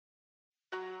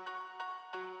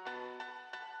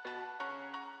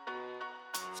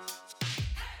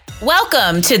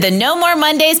Welcome to the No More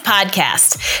Mondays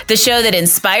podcast, the show that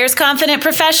inspires confident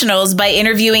professionals by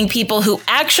interviewing people who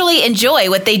actually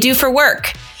enjoy what they do for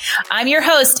work. I'm your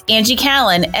host, Angie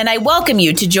Callen, and I welcome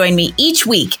you to join me each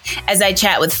week as I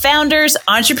chat with founders,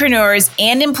 entrepreneurs,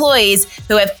 and employees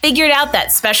who have figured out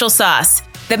that special sauce,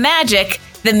 the magic,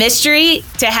 the mystery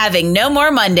to having no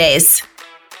more Mondays.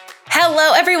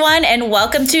 Hello, everyone, and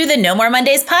welcome to the No More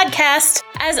Mondays podcast.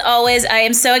 As always, I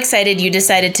am so excited you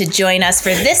decided to join us for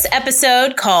this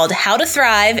episode called How to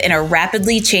Thrive in a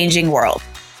Rapidly Changing World.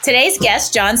 Today's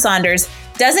guest, John Saunders,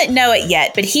 doesn't know it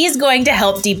yet, but he's going to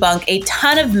help debunk a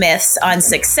ton of myths on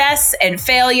success and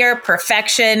failure,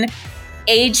 perfection,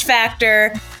 age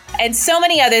factor, and so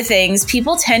many other things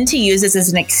people tend to use as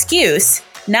an excuse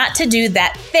not to do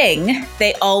that thing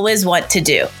they always want to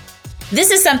do. This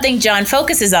is something John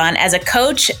focuses on as a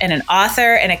coach and an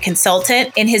author and a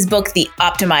consultant in his book, The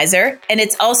Optimizer. And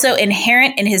it's also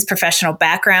inherent in his professional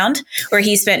background, where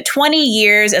he spent 20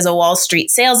 years as a Wall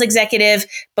Street sales executive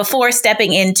before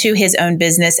stepping into his own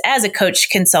business as a coach,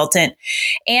 consultant,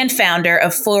 and founder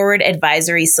of Forward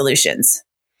Advisory Solutions.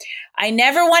 I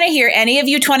never want to hear any of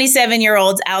you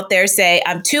 27-year-olds out there say,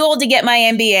 I'm too old to get my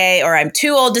MBA or I'm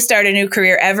too old to start a new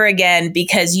career ever again,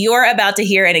 because you're about to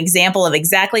hear an example of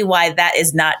exactly why that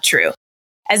is not true.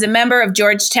 As a member of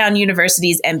Georgetown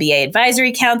University's MBA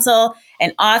Advisory Council,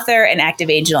 an author, an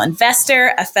active angel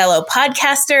investor, a fellow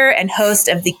podcaster and host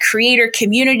of the Creator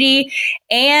Community,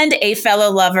 and a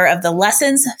fellow lover of the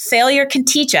lessons failure can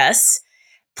teach us,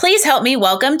 please help me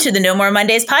welcome to the No More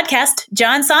Mondays podcast,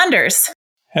 John Saunders.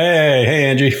 Hey,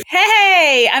 Angie.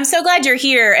 Hey, I'm so glad you're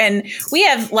here. And we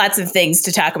have lots of things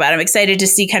to talk about. I'm excited to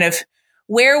see kind of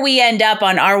where we end up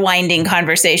on our winding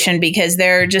conversation, because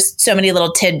there are just so many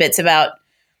little tidbits about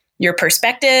your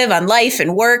perspective on life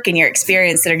and work and your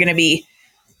experience that are going to be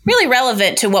really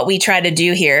relevant to what we try to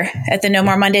do here at the No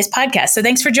More Mondays podcast. So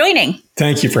thanks for joining.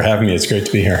 Thank you for having me. It's great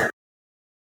to be here.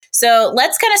 So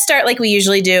let's kind of start like we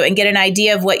usually do and get an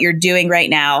idea of what you're doing right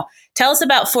now. Tell us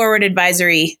about Forward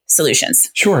Advisory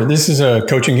Solutions. Sure. This is a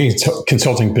coaching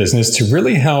consulting business to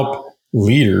really help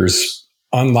leaders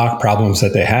unlock problems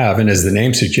that they have. And as the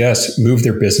name suggests, move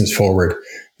their business forward.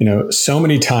 You know, so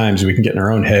many times we can get in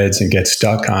our own heads and get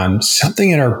stuck on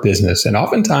something in our business. And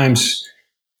oftentimes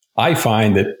I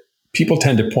find that people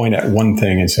tend to point at one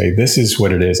thing and say, this is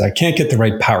what it is. I can't get the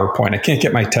right PowerPoint. I can't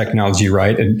get my technology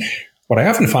right. And what I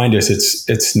often find is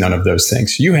it's none of those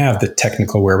things. You have the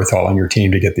technical wherewithal on your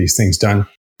team to get these things done.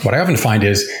 What I often find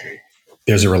is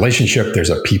there's a relationship, there's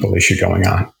a people issue going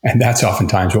on. And that's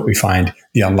oftentimes what we find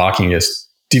the unlocking is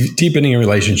deepening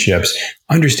relationships,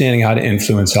 understanding how to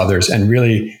influence others, and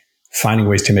really finding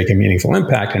ways to make a meaningful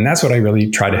impact. And that's what I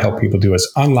really try to help people do, is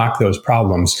unlock those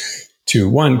problems to,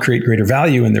 one, create greater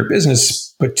value in their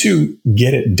business, but two,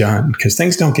 get it done, because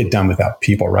things don't get done without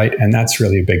people, right? And that's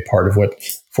really a big part of what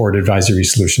Forward Advisory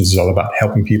Solutions is all about,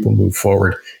 helping people move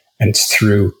forward. And it's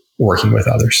through working with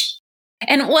others.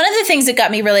 And one of the things that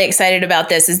got me really excited about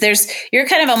this is you're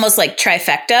kind of almost like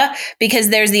trifecta, because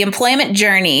there's the employment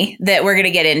journey that we're going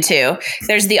to get into.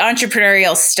 There's the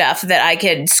entrepreneurial stuff that I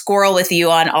could squirrel with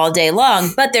you on all day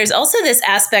long. But there's also this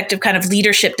aspect of kind of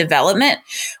leadership development,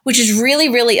 which is really,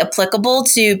 really applicable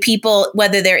to people,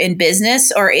 whether they're in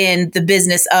business or in the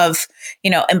business of,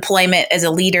 employment as a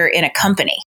leader in a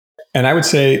company. And I would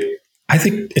say, I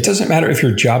think it doesn't matter if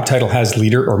your job title has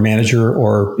leader or manager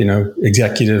or,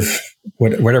 executive,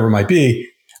 whatever it might be.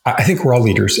 I think we're all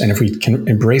leaders. And if we can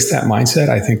embrace that mindset,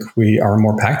 I think we are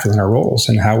more impactful in our roles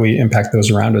and how we impact those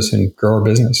around us and grow our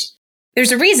business.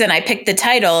 There's a reason I picked the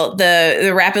title,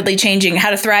 the rapidly changing, How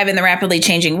to Thrive in the Rapidly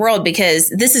Changing World, because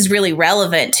this is really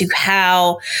relevant to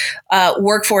how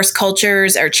workforce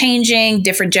cultures are changing,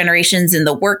 different generations in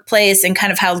the workplace, and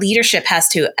kind of how leadership has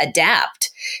to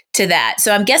adapt to that.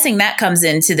 So I'm guessing that comes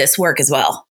into this work as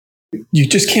well. You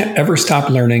just can't ever stop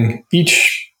learning.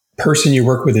 Each person you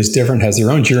work with is different, has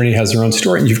their own journey, has their own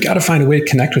story, and you've got to find a way to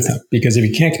connect with them. Because if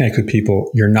you can't connect with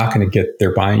people, you're not going to get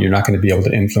their buy-in. You're not going to be able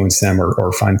to influence them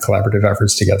or find collaborative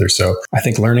efforts together. So I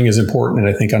think learning is important,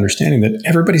 and I think understanding that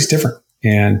everybody's different,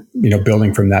 and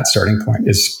building from that starting point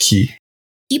is key.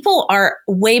 People are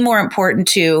way more important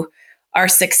to our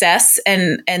success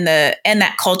and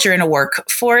that culture in a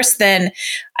workforce than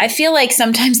I feel like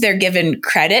sometimes they're given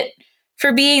credit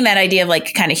for being, that idea of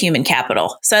like kind of human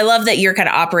capital. So I love that you're kind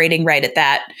of operating right at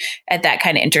that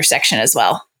kind of intersection as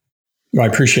well. Well, I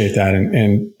appreciate that.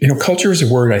 And culture is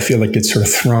a word I feel like gets sort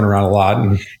of thrown around a lot.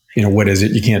 And, what is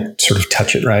it? You can't sort of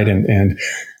touch it, right? And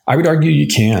I would argue you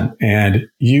can. And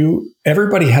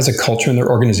everybody has a culture in their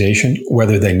organization,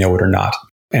 whether they know it or not.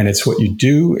 And it's what you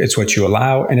do, it's what you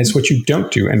allow, and it's what you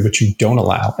don't do and what you don't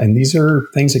allow. And these are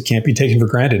things that can't be taken for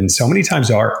granted. And so many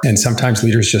times are. And sometimes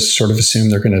leaders just sort of assume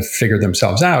they're going to figure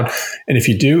themselves out. And if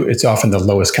you do, it's often the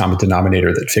lowest common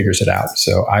denominator that figures it out.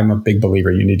 So I'm a big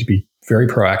believer you need to be very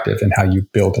proactive in how you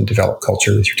build and develop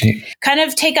culture with your team. Kind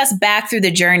of take us back through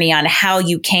the journey on how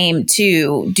you came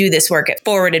to do this work at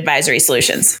Forward Advisory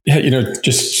Solutions. Yeah,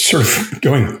 just sort of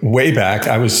going way back,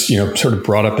 I was, sort of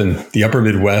brought up in the upper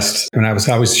Midwest, and I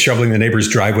was shoveling the neighbor's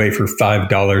driveway for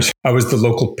 $5. I was the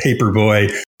local paper boy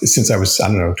since I was,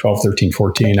 12, 13,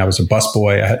 14. I was a bus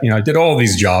boy. I did all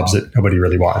these jobs that nobody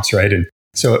really wants, right? And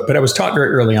so, but I was taught very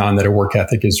early on that a work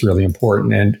ethic is really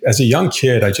important. And as a young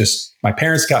kid, my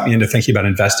parents got me into thinking about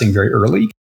investing very early.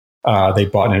 They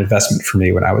bought an investment for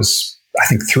me when I was, I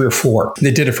think, 3 or 4.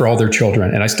 They did it for all their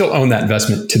children. And I still own that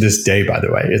investment to this day, by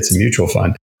the way. It's a mutual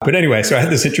fund. But anyway, so I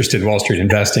had this interest in Wall Street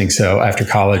investing. So after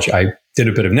college, I did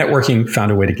a bit of networking,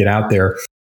 found a way to get out there,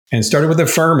 and started with a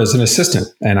firm as an assistant.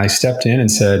 And I stepped in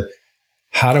and said,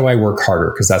 how do I work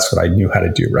harder? Because that's what I knew how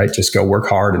to do, right? Just go work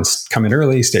hard and come in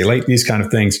early, stay late, these kind of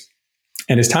things.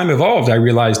 And as time evolved, I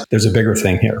realized there's a bigger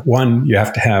thing here. One, you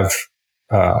have to have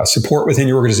support within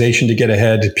your organization to get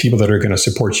ahead, people that are going to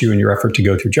support you in your effort to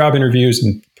go through job interviews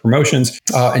and promotions.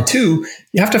 And 2,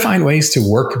 you have to find ways to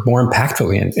work more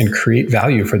impactfully and create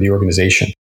value for the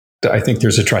organization. I think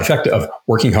there's a trifecta of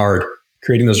working hard,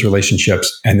 creating those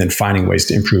relationships, and then finding ways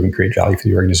to improve and create value for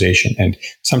the organization. And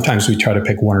sometimes we try to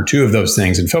pick 1 or 2 of those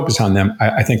things and focus on them.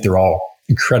 I think they're all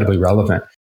incredibly relevant.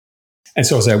 And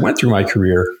so as I went through my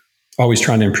career, always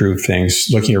trying to improve things,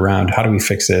 looking around, how do we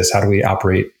fix this? How do we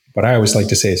operate? What I always like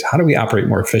to say is, how do we operate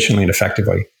more efficiently and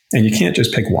effectively? And you can't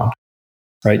just pick one,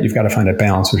 right? You've got to find a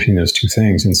balance between those 2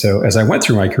 things. And so as I went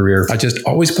through my career, I just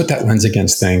always put that lens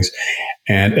against things.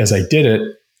 And as I did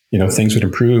it, things would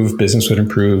improve, business would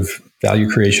improve, value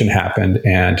creation happened,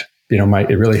 and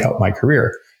it really helped my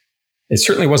career. It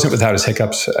certainly wasn't without its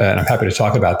hiccups, and I'm happy to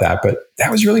talk about that. But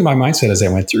that was really my mindset as I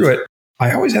went through it.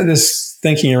 I always had this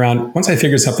thinking around, once I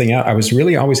figured something out, I was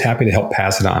really always happy to help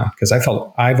pass it on, because I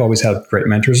felt I've always had great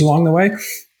mentors along the way.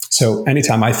 So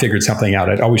anytime I figured something out,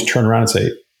 I'd always turn around and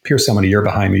say, here's someone a year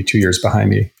behind me, 2 years behind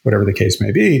me, whatever the case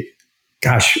may be.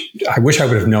 Gosh, I wish I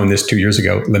would have known this 2 years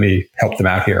ago. Let me help them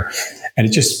out here. And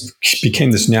it just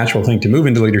became this natural thing to move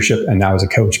into leadership. And now as a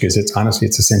coach, because it's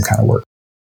the same kind of work.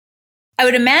 I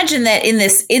would imagine that in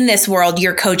this world,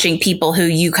 you're coaching people who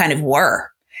you kind of were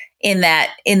in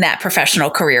that professional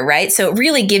career, right? So it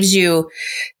really gives you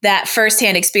that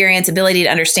firsthand experience, ability to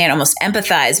understand, almost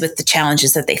empathize with the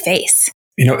challenges that they face.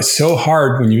 It's so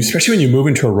hard especially when you move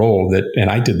into a role and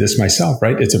I did this myself,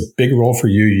 right? It's a big role for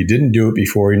you. You didn't do it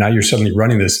before. Now you're suddenly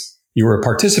running this. You were a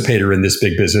participator in this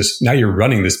big business. Now you're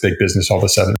running this big business all of a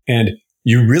sudden. And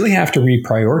you really have to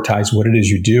reprioritize what it is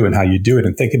you do and how you do it,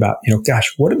 and think about,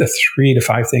 gosh, what are the 3 to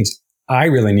 5 things I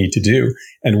really need to do?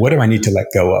 And what do I need to let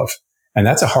go of? And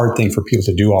that's a hard thing for people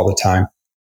to do all the time.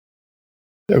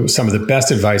 Some of the best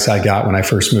advice I got when I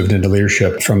first moved into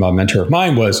leadership from a mentor of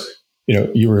mine was,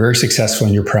 you were very successful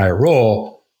in your prior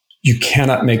role. You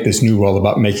cannot make this new role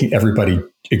about making everybody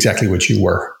exactly what you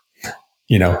were.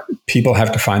 People have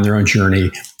to find their own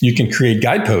journey. You can create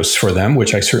guideposts for them,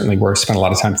 which I certainly spent a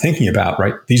lot of time thinking about,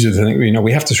 right? These are the things,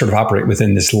 we have to sort of operate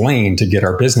within this lane to get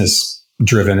our business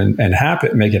driven and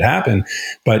happen, make it happen.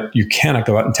 But you cannot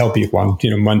go out and tell people on,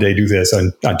 Monday, do this.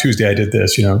 On Tuesday, I did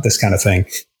this, this kind of thing.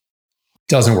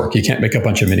 Doesn't work. You can't make a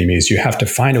bunch of mini-me's. You have to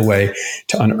find a way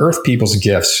to unearth people's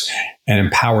gifts and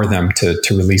empower them to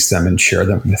release them and share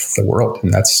them with the world.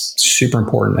 And that's super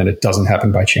important. And it doesn't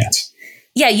happen by chance.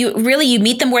 Yeah, you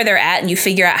meet them where they're at, and you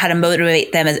figure out how to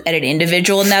motivate them at an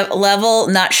individual level,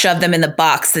 not shove them in the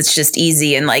box that's just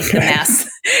easy and like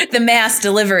the mass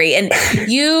delivery. And so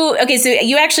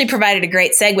you actually provided a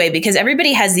great segue, because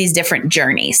everybody has these different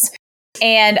journeys.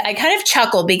 And I kind of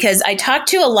chuckle because I talk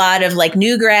to a lot of like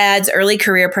new grads, early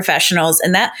career professionals,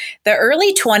 and that the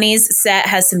early 20s set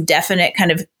has some definite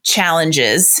kind of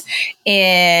challenges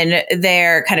in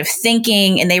their kind of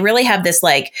thinking. And they really have this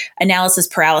like analysis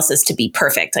paralysis to be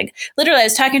perfect. Like literally, I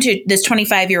was talking to this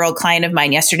 25-year-old client of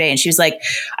mine yesterday, and she was like,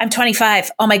 I'm 25.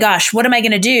 Oh my gosh, what am I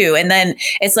going to do? And then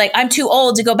it's like, I'm too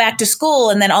old to go back to school.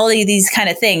 And then all of these kind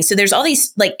of things. So there's all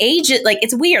these like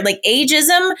it's weird. Like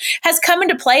ageism has come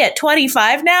into play at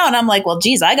 25 now. And I'm like, well,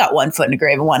 geez, I got one foot in a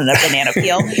grave and one in a banana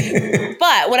peel.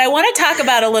 But what I want to talk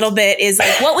about a little bit is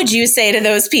like, what would you say to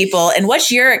those people? And what's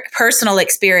your personal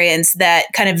experience that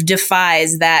kind of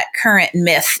defies that current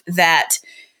myth that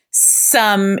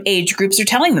some age groups are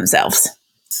telling themselves?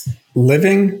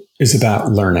 Living is about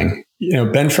learning.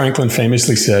 Ben Franklin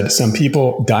famously said, some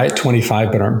people die at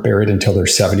 25 but aren't buried until they're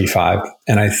 75.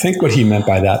 And I think what he meant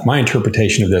by that, my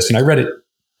interpretation of this, and I read it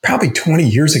probably 20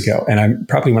 years ago, and I'm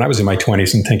probably when I was in my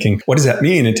 20s and thinking, what does that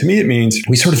mean? And to me, it means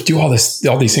we sort of do all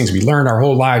these things we learn our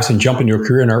whole lives and jump into a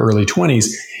career in our early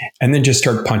 20s and then just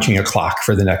start punching a clock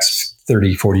for the next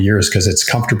 30, 40 years because it's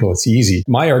comfortable, it's easy.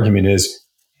 My argument is,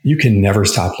 you can never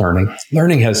stop learning.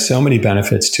 Learning has so many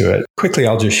benefits to it. Quickly,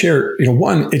 I'll just share,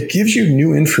 one, it gives you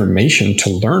new information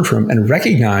to learn from and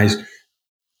recognize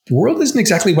the world isn't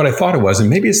exactly what I thought it was.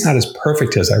 And maybe it's not as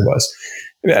perfect as I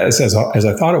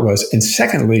thought it was. And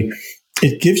secondly,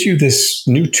 it gives you this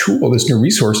new tool, this new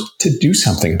resource to do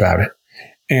something about it.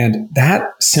 And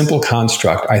that simple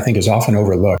construct, I think, is often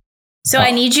overlooked. So I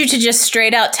need you to just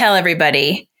straight out tell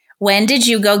everybody, when did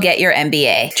you go get your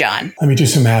MBA, John? Let me do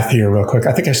some math here real quick.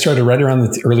 I think I started right around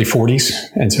the early 40s.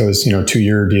 And so it was, a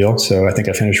 2-year deal. So I think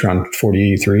I finished around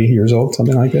 43 years old,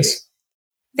 something like this.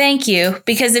 Thank you.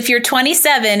 Because if you're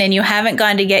 27 and you haven't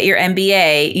gone to get your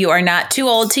MBA, you are not too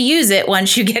old to use it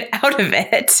once you get out of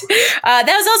it. That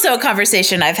was also a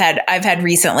conversation I've had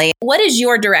recently. What is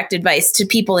your direct advice to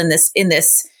people in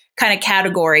this kind of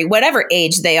category, whatever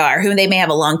age they are, who they may have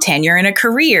a long tenure in a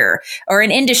career or an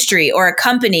industry or a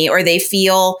company, or they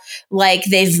feel like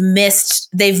they've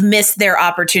missed their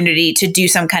opportunity to do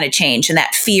some kind of change and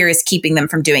that fear is keeping them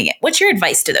from doing it? What's your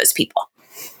advice to those people?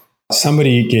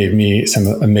 Somebody gave me some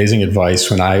amazing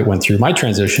advice when I went through my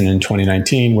transition in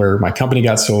 2019, where my company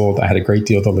got sold. I had a great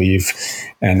deal to leave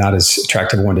and not as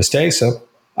attractive a one to stay. So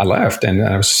I left and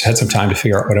I had some time to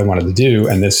figure out what I wanted to do.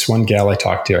 And this one gal I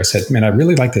talked to, I said, man, I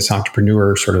really like this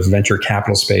entrepreneur sort of venture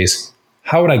capital space.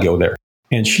 How would I go there?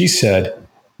 And she said,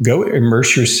 go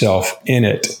immerse yourself in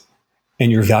it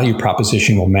and your value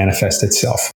proposition will manifest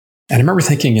itself. And I remember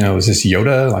thinking, is this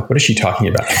Yoda? Like, what is she talking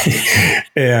about?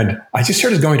 And I just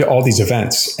started going to all these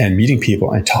events and meeting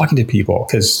people and talking to people,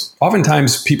 because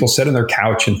oftentimes people sit on their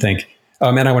couch and think,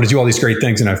 oh man, I want to do all these great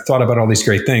things. And I've thought about all these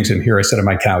great things. And here I sit on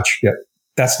my couch. Yeah,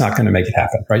 that's not going to make it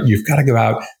happen, right? You've got to go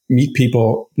out, meet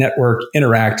people, network,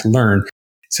 interact, learn.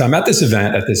 So I'm at this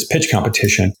event, at this pitch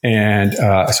competition, and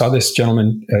I saw this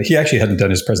gentleman. He actually hadn't done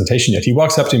his presentation yet. He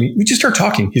walks up to me. We just start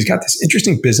talking. He's got this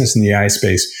interesting business in the AI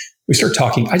space. We start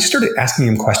talking. I just started asking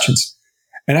him questions.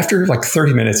 And after like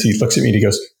 30 minutes, he looks at me and he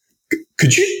goes,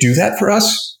 could you do that for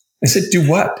us? I said, do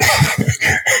what?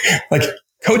 Like,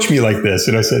 coach me like this.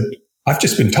 And I said, I've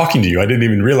just been talking to you. I didn't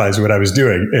even realize what I was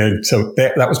doing. And so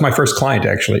that was my first client,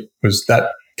 actually, was that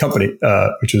company,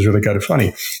 which was really kind of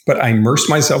funny. But I immersed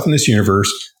myself in this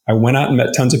universe. I went out and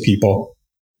met tons of people,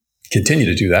 continue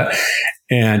to do that.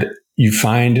 And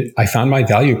I found my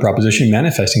value proposition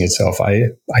manifesting itself. I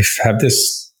have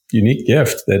this unique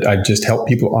gift that I've just helped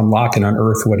people unlock and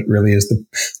unearth what it really is,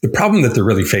 the problem that they're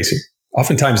really facing.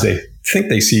 Oftentimes they think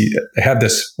they have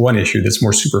this one issue that's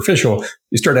more superficial.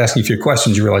 You start asking a few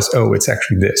questions, you realize, oh, it's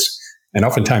actually this. And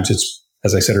oftentimes it's,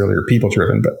 as I said earlier, people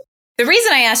driven. But the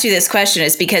reason I asked you this question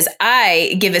is because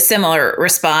I give a similar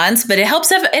response, but it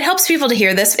helps people to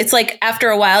hear this. It's like, after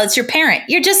a while, it's your parent.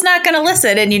 You're just not going to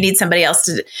listen and you need somebody else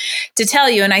to tell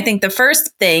you. And I think the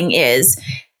first thing is,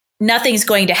 nothing's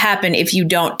going to happen if you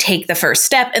don't take the first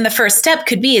step. And the first step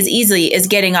could be as easily as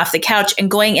getting off the couch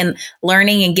and going and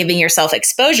learning and giving yourself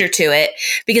exposure to it.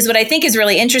 Because what I think is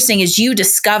really interesting is you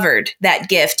discovered that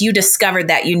gift. You discovered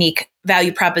that unique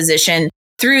value proposition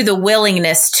through the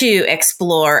willingness to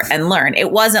explore and learn.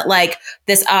 It wasn't like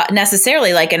this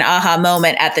necessarily like an aha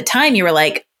moment at the time. You were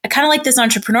like, I kind of like this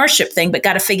entrepreneurship thing, but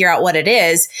got to figure out what it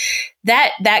is.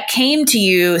 That came to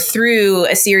you through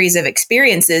a series of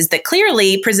experiences that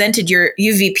clearly presented your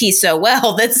UVP so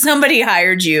well that somebody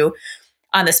hired you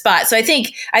on the spot. So I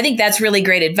think that's really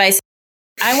great advice.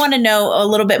 I want to know a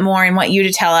little bit more and want you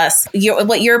to tell us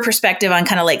what your perspective on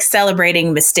kind of like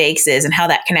celebrating mistakes is and how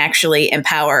that can actually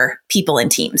empower people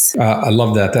and teams. I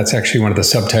love that. That's actually one of the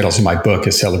subtitles in my book,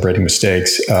 is Celebrating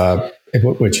Mistakes.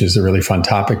 Which is a really fun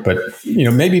topic. But,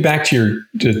 maybe back to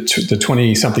the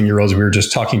 20-something-year-olds we were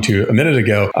just talking to a minute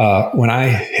ago. When I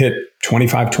hit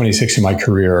 25, 26 in my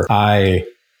career, I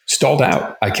stalled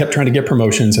out. I kept trying to get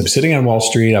promotions. I'm sitting on Wall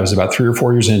Street. I was about 3 or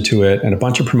 4 years into it, and a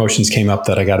bunch of promotions came up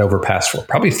that I got overpassed for,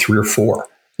 probably 3 or 4,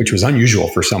 which was unusual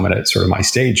for someone at sort of my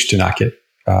stage to not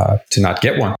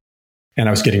get one. And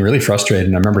I was getting really frustrated.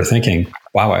 And I remember thinking,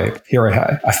 wow,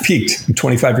 I've peaked. I'm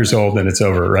 25 years old and it's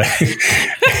over, right?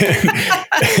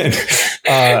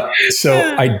 So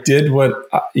I did what,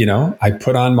 I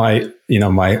put on my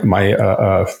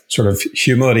sort of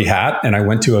humility hat, and I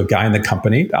went to a guy in the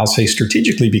company, I'll say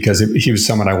strategically, because he was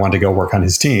someone I wanted to go work on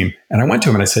his team. And I went to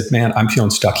him and I said, man, I'm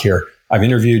feeling stuck here. I've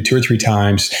interviewed 2 or 3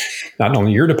 times, not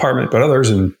only your department, but others.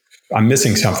 And I'm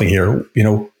missing something here.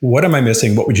 What am I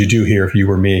missing? What would you do here if you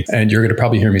were me? And you're going to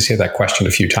probably hear me say that question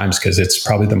a few times because it's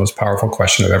probably the most powerful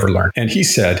question I've ever learned. And he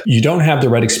said, you don't have the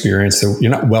right experience. So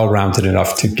you're not well-rounded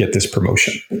enough to get this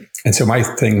promotion. And so my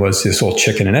thing was this whole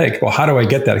chicken and egg. Well, how do I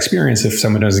get that experience if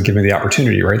someone doesn't give me the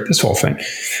opportunity, right? This whole thing.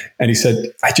 And he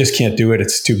said, I just can't do it.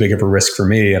 It's too big of a risk for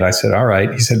me. And I said, all right.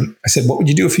 I said, what would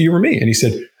you do if you were me? And he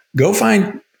said, go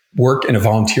find work in a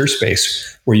volunteer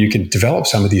space where you can develop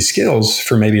some of these skills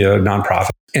for maybe a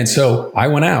nonprofit. And so I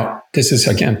went out, this is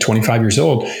again, 25 years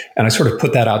old. And I sort of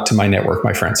put that out to my network,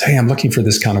 my friends. Hey, I'm looking for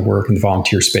this kind of work in the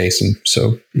volunteer space. And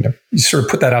so, you sort of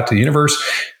put that out to the universe.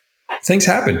 Things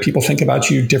happen. People think about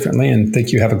you differently and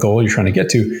think you have a goal you're trying to get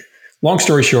to. Long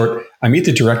story short, I meet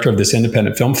the director of this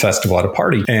independent film festival at a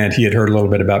party, and he had heard a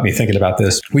little bit about me thinking about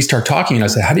this. We start talking, and I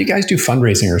said, how do you guys do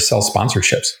fundraising or sell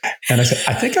sponsorships? And I said,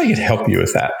 I think I could help you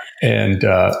with that. And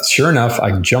sure enough,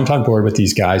 I jumped on board with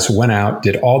these guys, went out,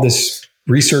 did all this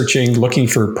researching, looking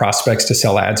for prospects to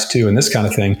sell ads to and this kind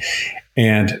of thing.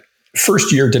 And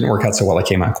first year didn't work out so well. I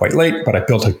came on quite late, but I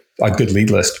built a good lead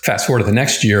list. Fast forward to the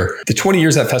next year, the 20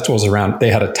 years that festival was around,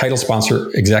 they had a title sponsor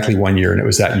exactly 1 year, and it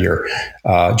was that year.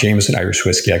 Jameson Irish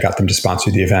Whiskey, I got them to sponsor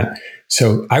the event.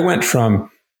 So I went from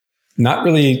not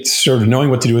really sort of knowing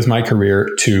what to do with my career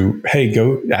to, hey,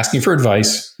 go asking for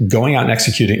advice, going out and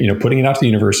executing, putting it out to the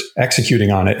universe,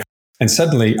 executing on it. And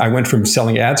suddenly I went from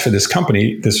selling ads for this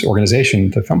company, this organization,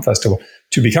 the film festival,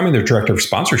 to becoming their director of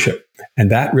sponsorship.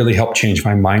 And that really helped change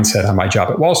my mindset on my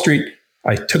job at Wall Street.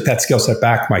 I took that skill set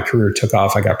back. My career took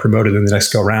off. I got promoted in the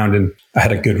next go round, and I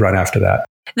had a good run after that.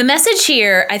 The message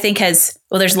here, I think,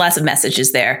 there's lots of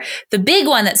messages there. The big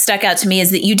one that stuck out to me is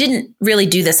that you didn't really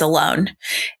do this alone.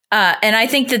 And I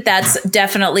think that that's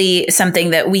definitely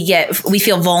something that we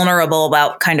feel vulnerable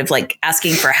about, kind of like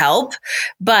asking for help,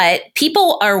 but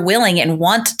people are willing and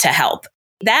want to help.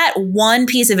 That one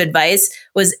piece of advice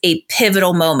was a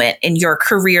pivotal moment in your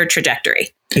career trajectory.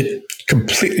 It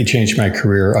completely changed my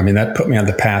career. I mean, that put me on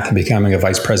the path to becoming a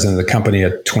vice president of the company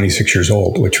at 26 years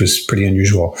old, which was pretty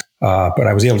unusual. But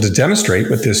I was able to demonstrate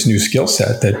with this new skill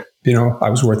set that, I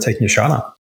was worth taking a shot on.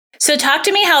 So talk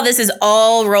to me how this is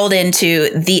all rolled into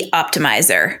The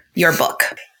Optimizer, your book.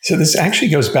 So this actually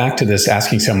goes back to this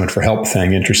asking someone for help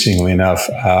thing, interestingly enough.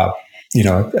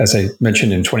 As I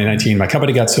mentioned in 2019, my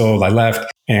company got sold, I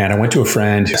left, and I went to a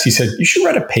friend. He said, you should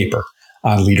write a paper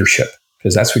on leadership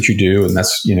because that's what you do. And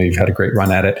that's, you've had a great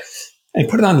run at it. And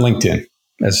put it on LinkedIn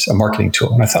as a marketing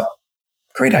tool. And I thought,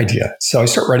 great idea. So I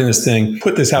start writing this thing,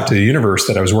 put this out to the universe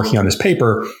that I was working on this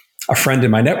paper. A friend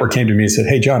in my network came to me and said,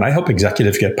 hey, John, I help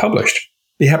executives get published.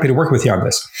 Be happy to work with you on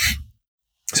this.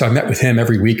 So I met with him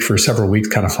every week for several weeks,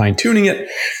 kind of fine tuning it.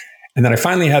 And then I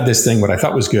finally had this thing, what I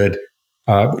thought was good.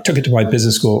 Took it to my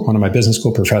business school, one of my business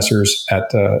school professors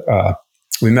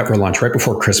we met for lunch right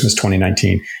before Christmas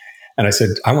 2019. And I said,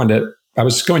 I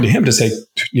was going to him to say,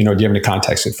 do you have any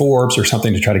contacts at Forbes or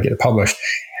something to try to get it published?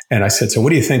 And I said, so what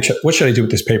do you think? What should I do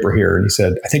with this paper here? And he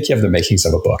said, I think you have the makings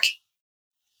of a book.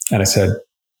 And I said,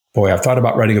 boy, I've thought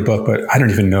about writing a book, but I don't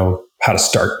even know how to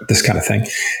start this kind of thing.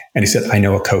 And he said, I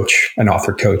know a coach, an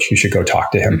author coach. You should go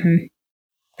talk to him.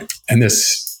 Mm-hmm. And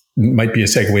this might be a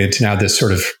segue into now this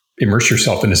sort of immerse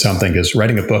yourself into something, because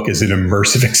writing a book is an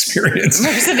immersive experience.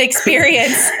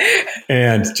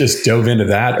 And just dove into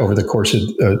that over the course of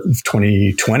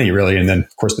 2020, really. And then,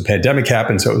 of course, the pandemic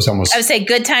happened. So it was almost... I would say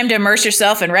good time to immerse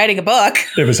yourself in writing a book.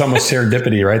 It was almost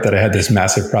serendipity, right? That I had this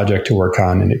massive project to work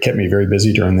on, and it kept me very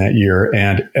busy during that year.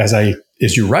 And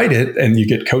as you write it and you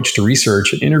get coached to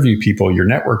research and interview people, your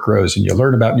network grows and you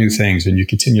learn about new things and you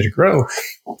continue to grow.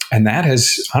 And that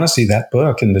has, honestly, that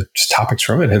book and the topics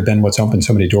from it have been what's opened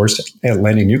so many doors to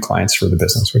landing new clients for the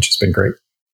business, which has been great.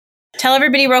 Tell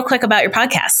everybody real quick about your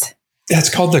podcast.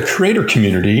 It's called The Creator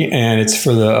Community, and it's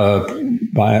for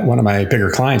one of my bigger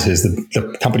clients is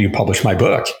the company who published my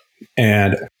book.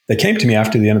 And they came to me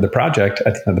after the end of the project,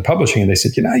 at the end of the publishing, and they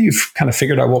said, you've kind of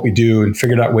figured out what we do and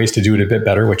figured out ways to do it a bit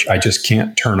better, which I just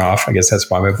can't turn off. I guess that's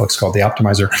why my book's called The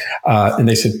Optimizer. And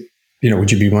they said,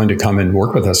 would you be willing to come and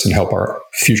work with us and help our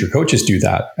future coaches do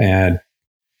that? And I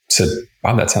said,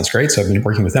 wow, that sounds great. So I've been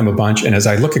working with them a bunch. And as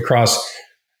I looked across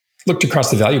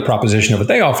the value proposition of what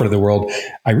they offer to the world,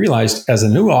 I realized as a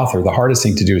new author, the hardest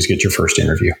thing to do is get your first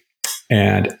interview.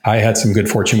 And I had some good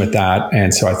fortune with that.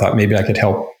 And so I thought maybe I could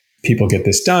help people get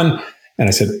this done. And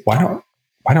I said, why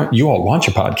don't you all launch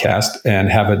a podcast and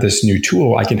have this new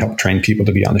tool? I can help train people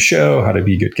to be on the show, how to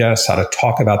be good guests, how to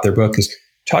talk about their book. Because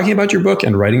talking about your book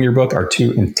and writing your book are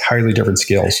two entirely different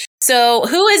skills. So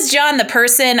who is John the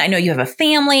person? I know you have a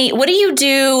family. What do you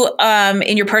do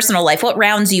in your personal life? What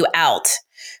rounds you out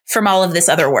from all of this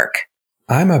other work?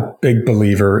 I'm a big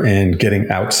believer in getting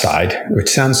outside, which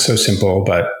sounds so simple,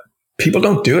 but people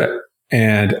don't do it.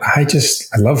 And I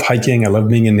love hiking. I love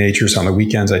being in nature. So on the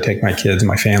weekends, I take my kids and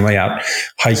my family out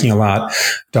hiking a lot.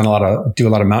 Do a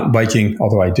lot of mountain biking,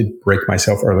 although I did break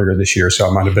myself earlier this year. So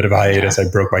I'm on a bit of a hiatus. I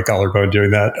broke my collarbone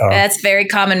doing that. That's very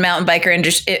common mountain biker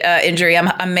injury.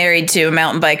 I'm married to a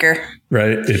mountain biker.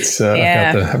 Right. It's,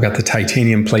 I've got the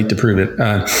titanium plate to prove it.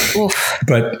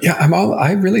 But yeah,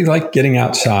 I really like getting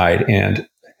outside, and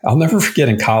I'll never forget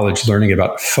in college learning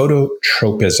about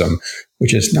phototropism,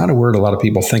 which is not a word a lot of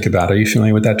people think about. Are you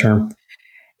familiar with that term?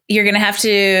 You're going to have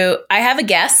to, I have a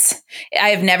guess. I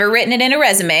have never written it in a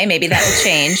resume. Maybe that will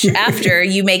change after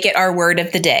you make it our word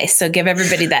of the day. So give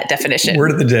everybody that definition. Word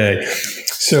of the day.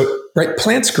 So, right,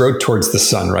 plants grow towards the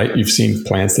sun, right? You've seen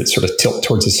plants that sort of tilt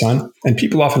towards the sun. And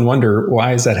people often wonder,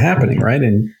 why is that happening, right?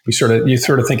 And you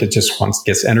sort of think it just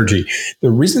gets energy.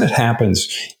 The reason it happens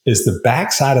is the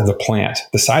backside of the plant,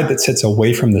 the side that sits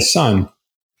away from the sun,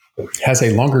 has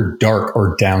a longer dark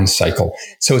or down cycle.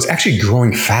 So it's actually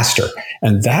growing faster.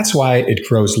 And that's why it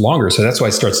grows longer. So that's why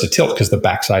it starts to tilt, because the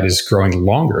backside is growing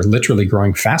longer, literally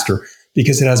growing faster,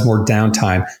 because it has more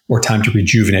downtime, more time to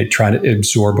rejuvenate, try to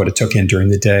absorb what it took in during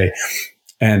the day.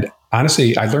 And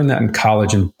honestly, I learned that in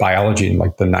college in biology in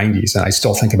like the 90s. And I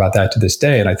still think about that to this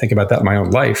day. And I think about that in my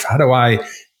own life. How do I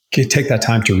take that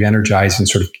time to re-energize and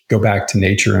sort of go back to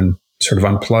nature and sort of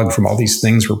unplug from all these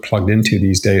things we're plugged into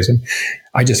these days? And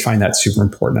I just find that super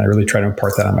important. I really try to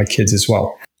impart that on my kids as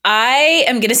well. I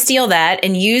am going to steal that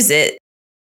and use it.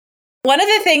 One of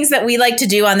the things that we like to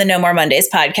do on the No More Mondays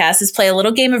podcast is play a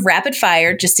little game of rapid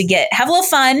fire just to have a little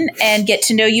fun and get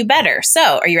to know you better.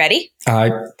 So are you ready?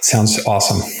 Sounds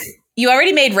awesome. You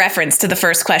already made reference to the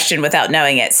first question without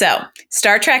knowing it. So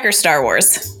Star Trek or Star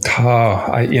Wars?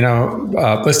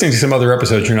 Listening to some other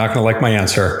episodes, you're not going to like my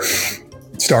answer.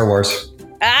 Star Wars.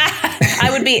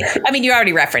 You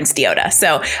already referenced Yoda.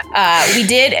 So we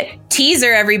did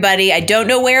teaser everybody. I don't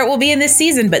know where it will be in this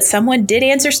season, but someone did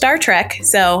answer Star Trek.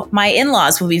 So my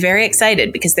in-laws will be very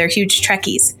excited because they're huge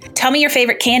Trekkies. Tell me your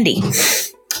favorite candy.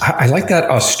 I like that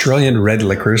Australian red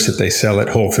licorice that they sell at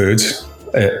Whole Foods.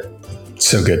 It's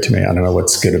so good to me. I don't know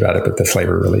what's good about it, but the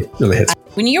flavor really, really hits.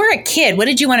 When you were a kid, what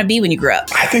did you want to be when you grew up?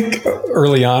 I think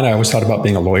early on, I always thought about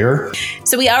being a lawyer.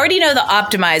 So we already know The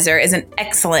Optimizer is an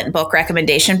excellent book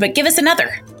recommendation, but give us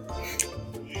another.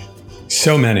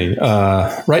 So many.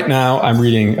 Right now, I'm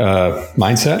reading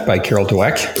Mindset by Carol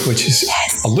Dweck, which is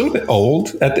a little bit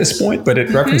old at this point, but it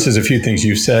references a few things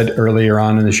you said earlier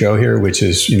on in the show here, which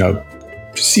is,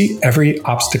 see every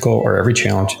obstacle or every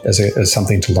challenge as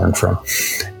something to learn from.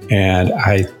 And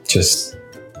I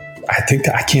think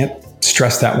that I can't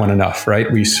stress that one enough, right?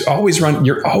 You're always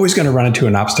going to run into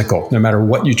an obstacle, no matter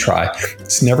what you try.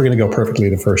 It's never going to go perfectly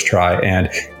the first try. And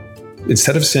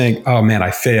instead of saying, oh man, I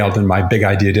failed and my big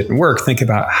idea didn't work, think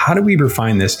about, how do we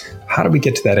refine this? How do we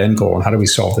get to that end goal? And how do we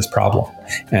solve this problem?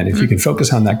 And if you can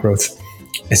focus on that growth,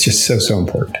 it's just so, so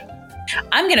important.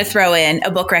 I'm going to throw in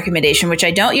a book recommendation, which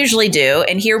I don't usually do.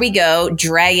 And here we go,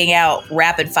 dragging out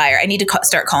rapid fire. I need to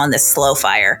start calling this slow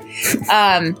fire.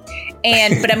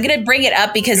 But I'm going to bring it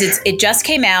up because it just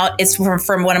came out. It's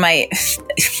from one of my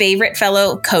favorite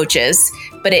fellow coaches,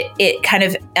 but it kind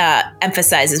of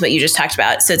emphasizes what you just talked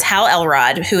about. So it's Hal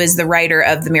Elrod, who is the writer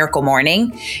of The Miracle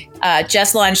Morning.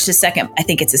 Just launched his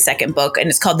second book, and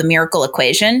it's called The Miracle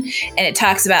Equation. And it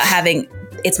talks about having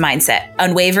its mindset,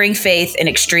 unwavering faith and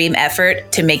extreme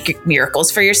effort to make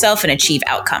miracles for yourself and achieve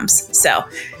outcomes. So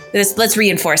let's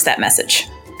reinforce that message.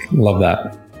 Love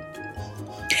that.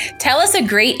 Tell us a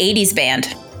great 80s band.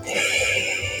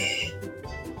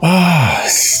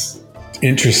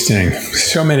 Interesting.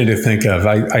 So many to think of.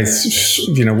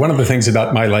 One of the things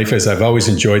about my life is I've always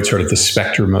enjoyed sort of the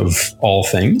spectrum of all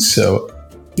things. So,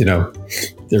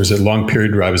 there was a long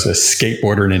period where I was a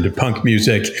skateboarder and into punk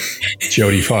music,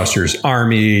 Jodie Foster's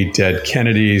Army, Dead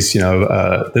Kennedys,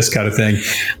 this kind of thing.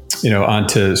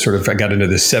 Onto sort of, I got into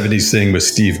the 70s thing with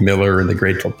Steve Miller and the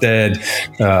Grateful Dead,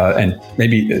 and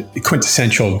maybe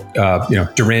quintessential,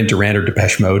 Duran Duran or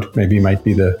Depeche Mode, maybe might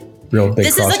be the real big.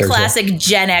 This is a classic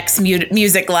Gen X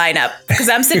music lineup, because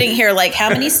I'm sitting here like, how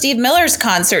many Steve Miller's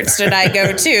concerts did I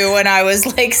go to when I was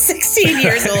like 16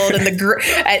 years old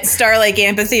at Star Lake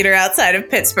Amphitheater outside of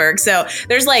Pittsburgh? So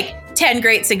there's like 10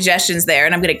 great suggestions there,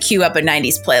 and I'm going to queue up a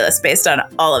 90s playlist based on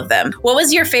all of them. What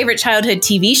was your favorite childhood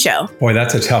TV show? Boy,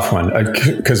 that's a tough one.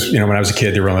 Because, when I was a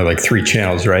kid, there were only like 3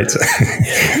 channels, right? So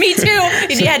Me too.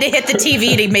 And you had to hit the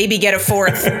TV to maybe get a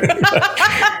fourth.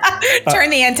 Turn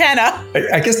the antenna.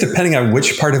 I guess depending on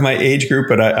which part of my age group,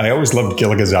 but I always loved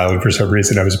Gilligan's Island for some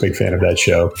reason. I was a big fan of that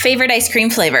show. Favorite ice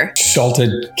cream flavor?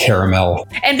 Salted caramel.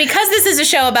 And because this is a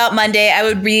show about Monday, I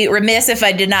would be remiss if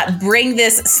I did not bring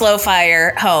this slow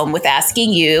fire home with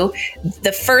asking you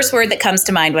the first word that comes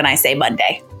to mind when I say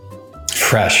Monday.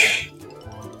 Fresh.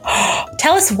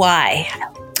 Tell us why.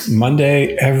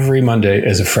 Monday, every Monday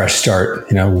is a fresh start.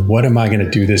 What am I going to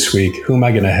do this week? Who am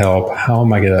I going to help? How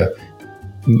am I going to,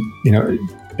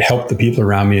 help the people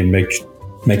around me and make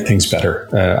things better?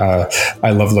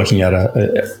 I love looking at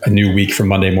a new week from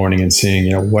Monday morning and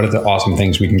seeing, what are the awesome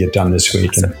things we can get done this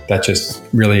week. And that just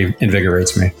really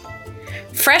invigorates me.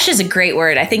 Fresh is a great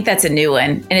word. I think that's a new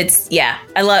one. And it's,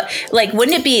 I love,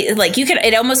 wouldn't it be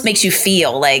it almost makes you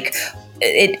feel like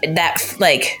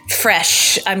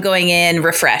fresh. I'm going in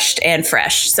refreshed and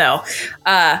fresh. So,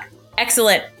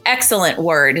 excellent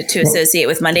word to associate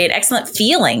with Monday, an excellent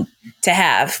feeling to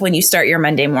have when you start your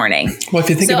Monday morning. Well, if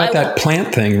you think about that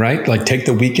plant thing, right? Like take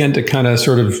the weekend to kind of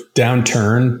sort of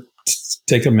downturn,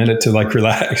 take a minute to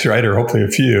relax, right? Or hopefully a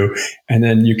few, and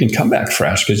then you can come back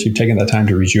fresh because you've taken that time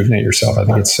to rejuvenate yourself. I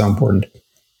think it's so important.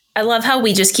 I love how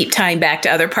we just keep tying back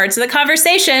to other parts of the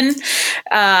conversation.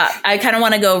 I kind of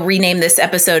want to go rename this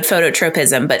episode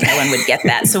Phototropism, but no one would get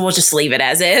that. So we'll just leave it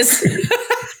as is.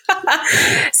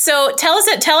 So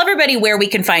tell everybody where we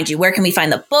can find you. Where can we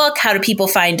find the book? How do people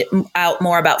find out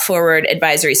more about Forward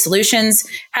Advisory Solutions?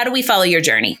 How do we follow your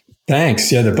journey?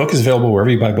 Thanks. Yeah, the book is available wherever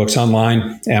you buy books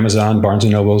online, Amazon, Barnes &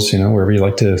 Nobles, wherever you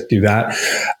like to do that.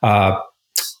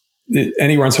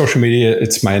 Anywhere on social media,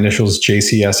 it's my initials,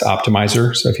 JCS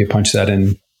Optimizer. So if you punch that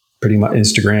in pretty much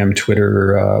Instagram,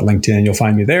 Twitter, LinkedIn, you'll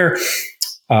find me there.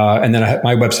 And then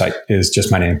my website is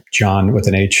just my name, John with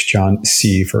an H, John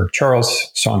C for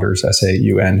Charles, Saunders,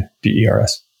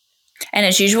 Saunders. And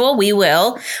as usual, we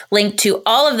will link to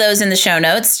all of those in the show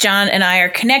notes. John and I are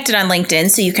connected on LinkedIn,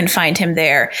 so you can find him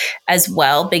there as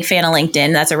well. Big fan of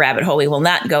LinkedIn. That's a rabbit hole we will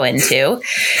not go into.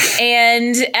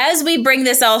 And as we bring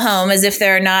this all home, as if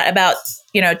there are not about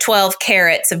 12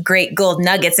 carats of great gold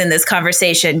nuggets in this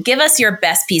conversation, give us your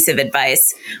best piece of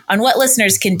advice on what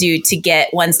listeners can do to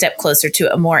get one step closer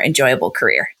to a more enjoyable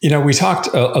career. We talked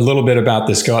a little bit about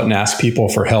this go out and ask people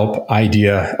for help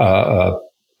idea.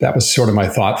 That was sort of my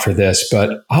thought for this,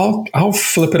 but I'll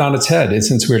flip it on its head. And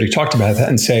since we already talked about that,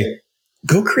 and say,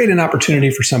 go create an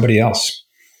opportunity for somebody else.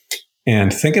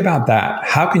 And think about that.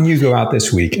 How can you go out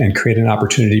this week and create an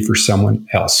opportunity for someone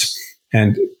else?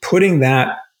 And putting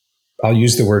that, I'll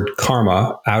use the word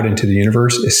karma, out into the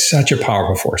universe is such a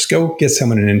powerful force. Go get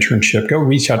someone an internship. Go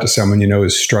reach out to someone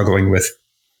is struggling with,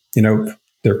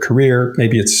 their career.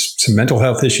 Maybe it's some mental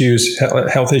health issues,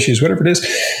 whatever it is.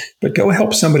 But go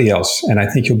help somebody else. And I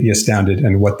think you'll be astounded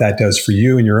in what that does for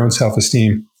you and your own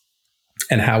self-esteem,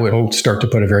 and how it'll start to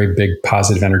put a very big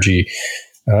positive energy,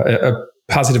 a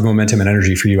positive momentum and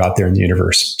energy for you out there in the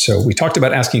universe. So we talked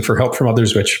about asking for help from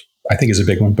others, which I think is a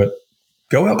big one, but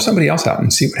go help somebody else out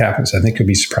and see what happens. I think you'll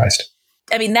be surprised.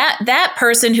 I mean, that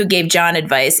person who gave John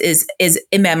advice is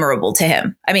immemorable to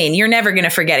him. I mean, you're never going to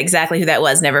forget exactly who that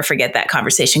was. Never forget that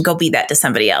conversation. Go be that to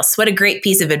somebody else. What a great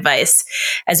piece of advice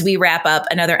as we wrap up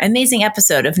another amazing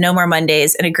episode of No More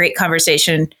Mondays and a great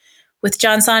conversation with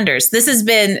John Saunders. This has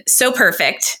been so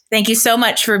perfect. Thank you so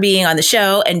much for being on the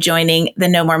show and joining the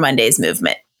No More Mondays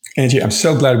movement. Angie, I'm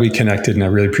so glad we connected, and I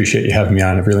really appreciate you having me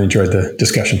on. I've really enjoyed the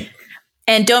discussion.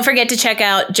 And don't forget to check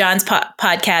out John's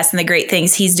podcast and the great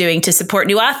things he's doing to support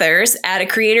new authors at a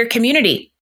creator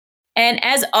community. And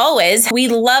as always, we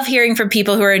love hearing from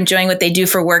people who are enjoying what they do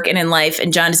for work and in life.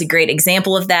 And John is a great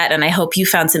example of that. And I hope you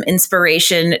found some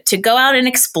inspiration to go out and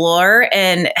explore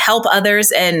and help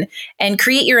others and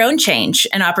create your own change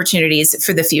and opportunities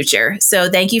for the future.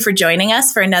 So thank you for joining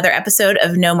us for another episode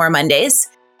of No More Mondays.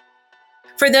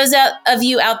 For those of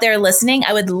you out there listening,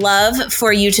 I would love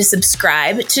for you to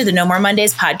subscribe to the No More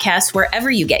Mondays podcast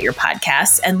wherever you get your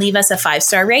podcasts and leave us a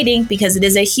 5-star rating, because it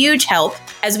is a huge help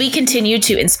as we continue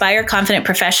to inspire confident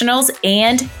professionals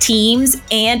and teams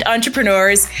and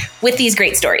entrepreneurs with these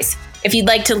great stories. If you'd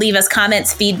like to leave us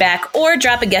comments, feedback, or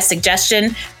drop a guest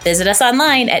suggestion, visit us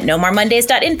online at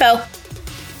nomoremondays.info.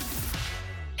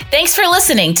 Thanks for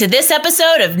listening to this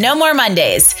episode of No More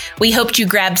Mondays. We hoped you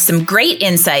grabbed some great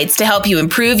insights to help you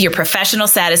improve your professional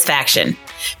satisfaction.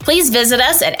 Please visit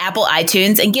us at Apple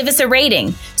iTunes and give us a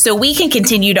rating so we can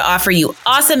continue to offer you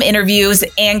awesome interviews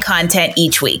and content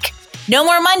each week. No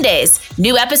More Mondays.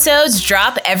 New episodes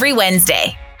drop every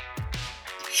Wednesday.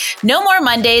 No More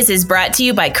Mondays is brought to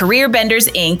you by Career Benders,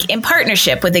 Inc. in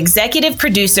partnership with executive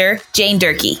producer Jane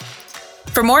Durkee.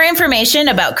 For more information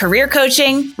about career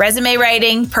coaching, resume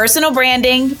writing, personal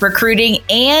branding, recruiting,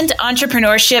 and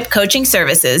entrepreneurship coaching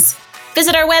services,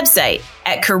 visit our website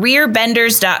at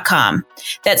careerbenders.com.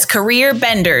 That's Career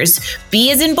Benders,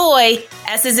 B as in boy,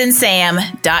 S as in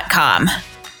Sam.com.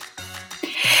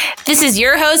 This is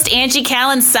your host, Angie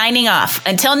Callen, signing off.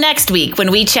 Until next week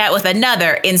when we chat with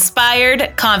another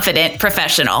inspired, confident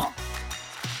professional.